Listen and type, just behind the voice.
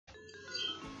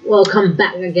Welcome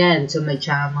back again to my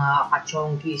channel mga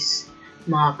kachongkis,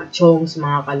 mga kachongs,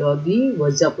 mga kalodi.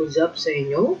 What's up sa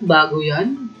inyo? Bago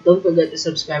yan, don't forget to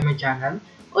subscribe my channel,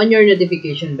 on your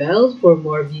notification bells for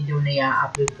more video na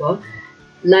i-upload ko.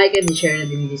 Like and share na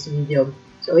din this video.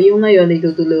 So yung ngayon,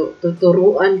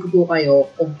 tuturuan ko po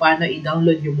kayo kung paano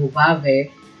i-download yung Movavi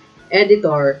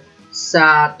editor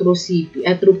sa through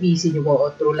PC nyo po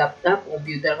o through laptop,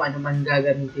 computer, kung ano man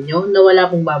gagamitin nyo na wala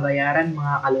pong babayaran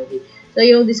mga kalodi. So,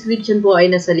 yung description po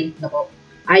ay nasa link na po.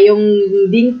 Yung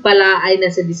link pala ay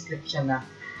nasa description na.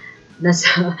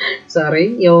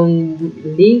 Yung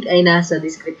link ay nasa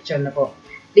description na po.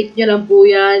 Click nyo lang po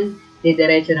yan,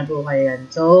 didiretso na po kayo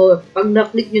yan. So, pag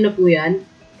na-click nyo na po yan,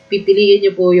 pipiliin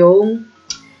nyo po yung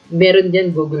meron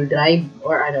dyan Google Drive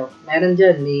or meron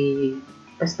dyan,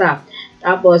 basta.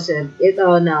 Tapos, ito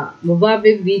na,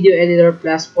 Movavi Video Editor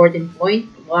Plus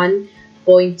 14.1.0.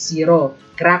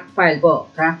 Crack file po.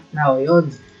 Crack now.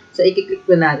 Yun. So, i-click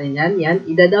po natin yan. Yan.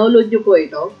 Ida-download nyo po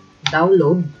ito.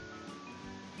 Download.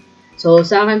 So,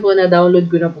 sa akin po, na-download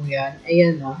ko na po yan.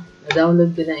 Ayan na.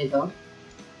 Na-download ko na ito.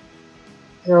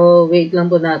 So, wait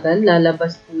lang po natin.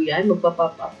 Lalabas po yan.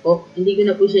 Magpa-pop up po. Hindi ko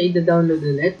na po siya ida-download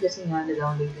ulit. Kasi nga,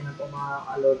 na-download ko na po mga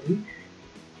kalodi.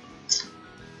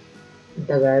 Ang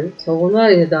tagal. So,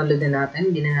 kunwari, na-download na natin.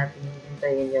 Hindi na natin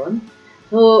hintayin yun.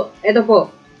 So, ito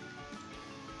po.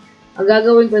 Ang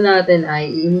gagawin po natin ay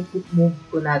i-move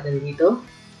po natin dito.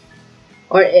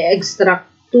 Or i-extract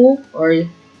to. Or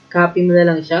copy mo na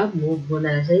lang siya. Move mo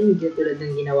na lang siya. Hindi tulad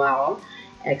ng ginawa ko.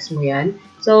 X mo yan.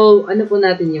 So, ano po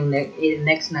natin yung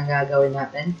next na gagawin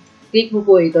natin? Click mo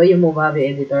po ito, yung Movavi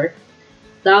editor.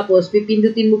 Tapos,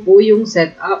 pipindutin mo po yung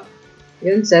setup.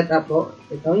 Yung setup po.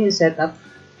 Ito yung setup.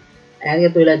 Ayan,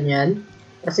 tulad niyan.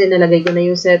 Kasi nalagay ko na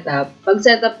yung setup. Pag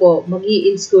setup po,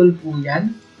 mag-i-install po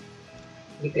yan.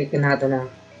 I-click na natin na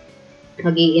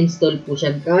mag-i-install po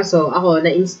siya. So, ako,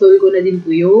 na-install ko na din po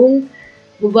yung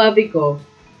Movavi ko.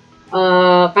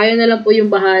 Kayo na lang po yung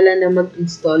bahala na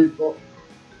mag-install po.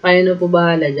 Kayo na po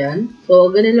bahala dyan. So,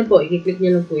 ganun lang po. I-click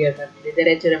nyo lang po yan. At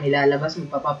diretso lang ilalabas.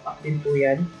 Magpa-pop up din po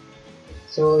yan.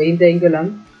 So, hintayin ko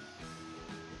lang.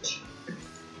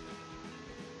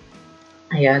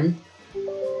 Ayan.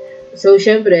 So,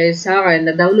 syempre, sa akin,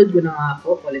 na-download ko na nga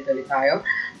po. Ulit-ulit tayo.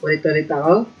 Ulit-ulit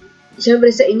ako.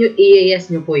 Syempre, sa inyo, i-yes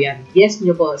nyo po yan. Yes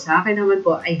nyo po. Sa akin naman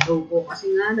po, ay no po.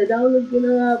 Kasi nga, na-download ko na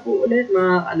nga po ulit,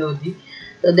 mga kalodi.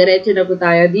 So, diretso na po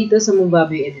tayo dito sa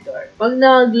Movavi editor. Pag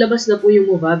naglabas na po yung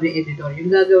Movavi editor,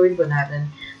 yung gagawin po natin,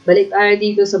 balik tayo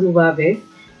dito sa Movavi.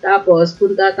 Tapos,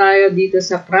 punta tayo dito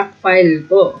sa crack file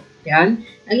po. Yan.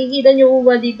 Nakikita nyo po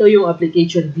ba dito yung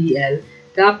application DL?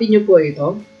 Copy nyo po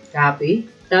ito. Copy.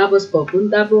 Tapos po,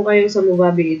 punta po kayo sa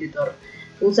Movavi editor.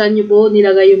 Kung saan nyo po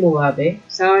nilagay yung Movavi.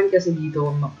 Sa akin kasi dito,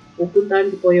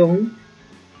 pupuntahan ko po yung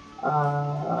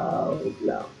wait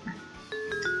lang.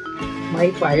 My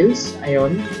files.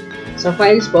 Ayun. Sa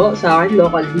files po, sa akin,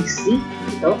 local DC.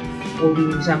 Ito. Kung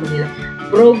sama nila.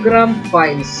 Program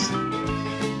files.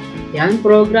 Yan.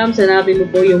 Program. Hanapin mo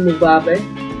po yung Movavi.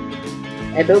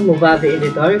 Ito, Movavi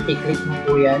editor. I-click mo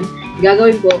po yan.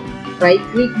 Gagawin po,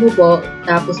 right-click mo po,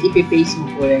 tapos ipipaste mo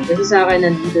po yan. Kasi sa akin,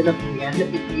 nandito na po yan.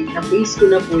 Na-paste ko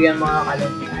na po yan, mga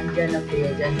kalodi. Andyan na po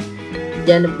yan.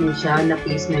 Andyan na po siya.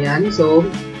 Na-paste na yan. So,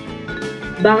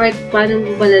 paano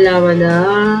mo palalaman na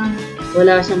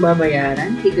wala siyang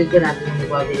babayaran? I-click ko natin yung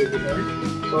Movavi editor.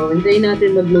 So, hintayin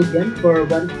natin mag-load yan for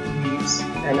 1-2 minutes.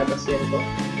 Lalabas yan po.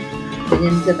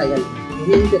 Ganyan katagal.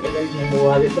 Ganyan katagal yung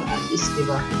Movavi po. At least,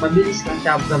 diba? Mabilis lang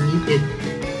siya gamitin.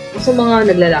 Sa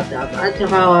mga nagla-laptop. At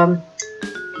saka,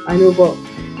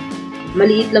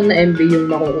 maliit lang na MB yung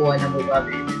makukuha ng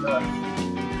Movavi editor.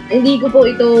 Hindi ko po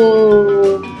ito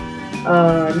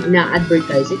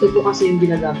na-advertise. Ito po kasi yung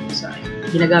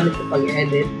ginagamit ko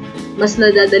pag-edit. Mas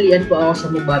nadadalian po ako sa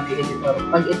Movavi editor.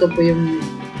 Pag ito po yung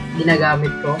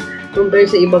ginagamit ko, compare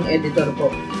sa ibang editor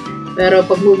po. Pero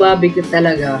pag Movavi ko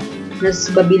talaga, mas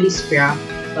mabilis siya.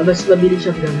 Mas mabilis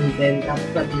siyang gamitin. Tapos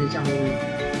mabilis siyang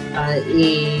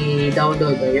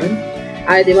i-download. Ayun.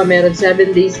 Di ba, meron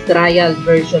 7 days trial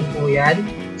version po yan.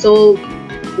 So,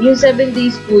 yung 7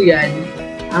 days po yan,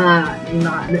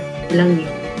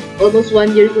 almost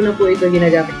 1 year ko na po ito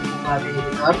ginagamit ng Movavi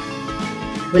editor.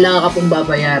 Wala ka pong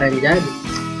babayaran dyan.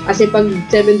 Kasi pag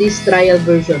 7 days trial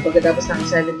version, pagkatapos ng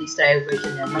 7 days trial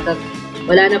version yan,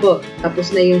 wala na po.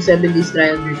 Tapos na yung 7 days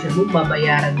trial version mo,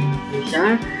 babayaran mo po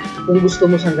siya kung gusto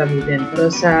mo siyang gamitin. Pero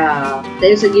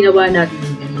dahil sa ginawa natin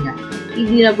yung kanina,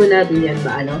 hindi na po natin yan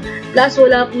Plus,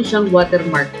 wala po siyang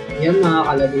watermark. Ayan mga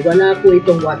kalodi, wala po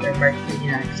itong watermark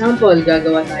kanina. Example,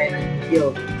 gagawa tayo ng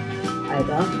video.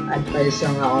 Ito, add files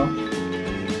lang ako.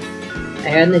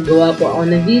 Ayan, naggawa po ako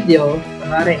ng video.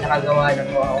 kunwari nakagawa ng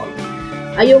ako.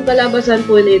 Ay, yung kalabasan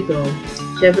po nito,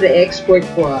 syempre export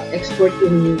po export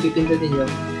yung pipindutin nyo.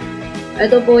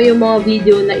 Ito po yung mga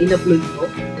video na in-upload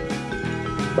ko.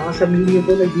 Baka sabihin nyo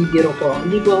po nag-video ko.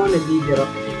 Hindi po ako nag-video.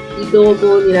 Dito ko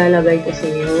po nilalagay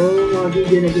kasi yung mga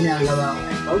video na ginagawa ko.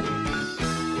 Ito.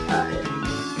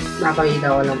 Napakita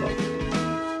ko lang po.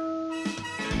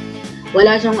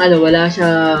 Wala siyang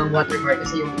watermark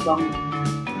kasi yung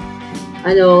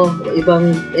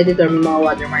ibang editor may mga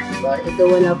watermark, diba? Ito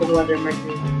wala pong watermark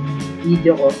yung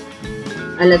video ko.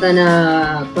 Alata na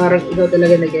parang ikaw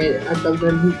talaga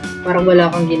parang wala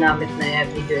kang ginamit na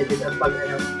video editor pag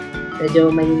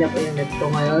medyo mahina po yung net ko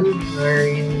ngayon or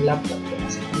yung laptop ko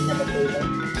kasi mahina pa po ito.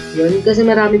 Yun, kasi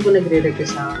marami po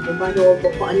nagre-request sa akin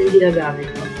kung anong ginagamit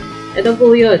ko. Ito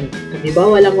po yun, di ba?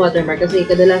 Walang watermark kasi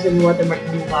kadalasan yung watermark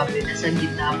ng Movavi nasa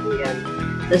gitna po yan.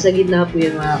 Nasa gitna po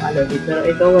yan mga kalodi, pero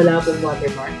ito wala pong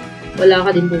watermark. Wala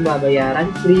ka din pong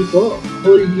babayaran. Free po.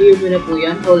 Whole year mo na po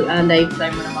yan. Whole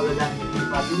lifetime mo na magagamit ng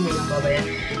Movavi. Mo lang babayaran.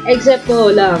 Except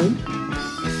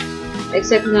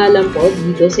nga lang po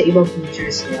dito sa ibang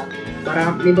features niya.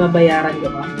 Para may babayaran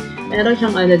ka pa. Meron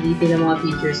siyang dito ng mga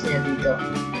features niya dito.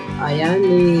 Ayan,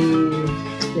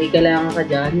 may kailangan ka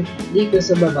dyan. Dito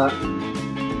sa baba.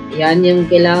 Yan, yung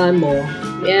kailangan mo.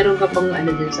 Meron ka pang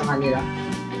dyan sa kanila.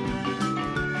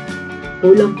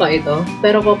 Kulang pa ito.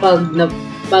 Pero pag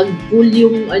full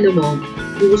yung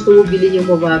kung gusto mo bilhin yung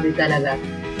Movavi talaga,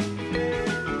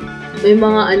 may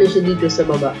mga siya dito sa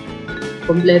baba.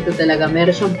 Kompleto talaga.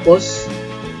 Meron siyang pause.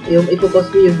 Yung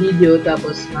ipopost mo yung video,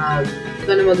 tapos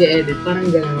ka na mag-edit.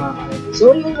 Parang gano'n mga kalodi.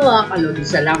 So, yung mga kalodi,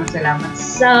 salamat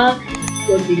sa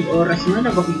konting oras na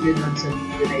napakinggan lang sa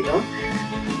video na ito.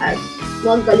 At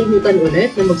huwag kalimutan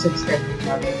ulit na mag-subscribe ng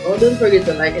channel ko. Don't forget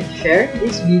to like and share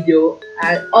this video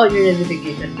at on your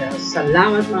notification bell.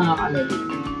 Salamat mga kalodi.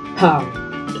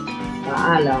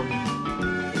 Paalam.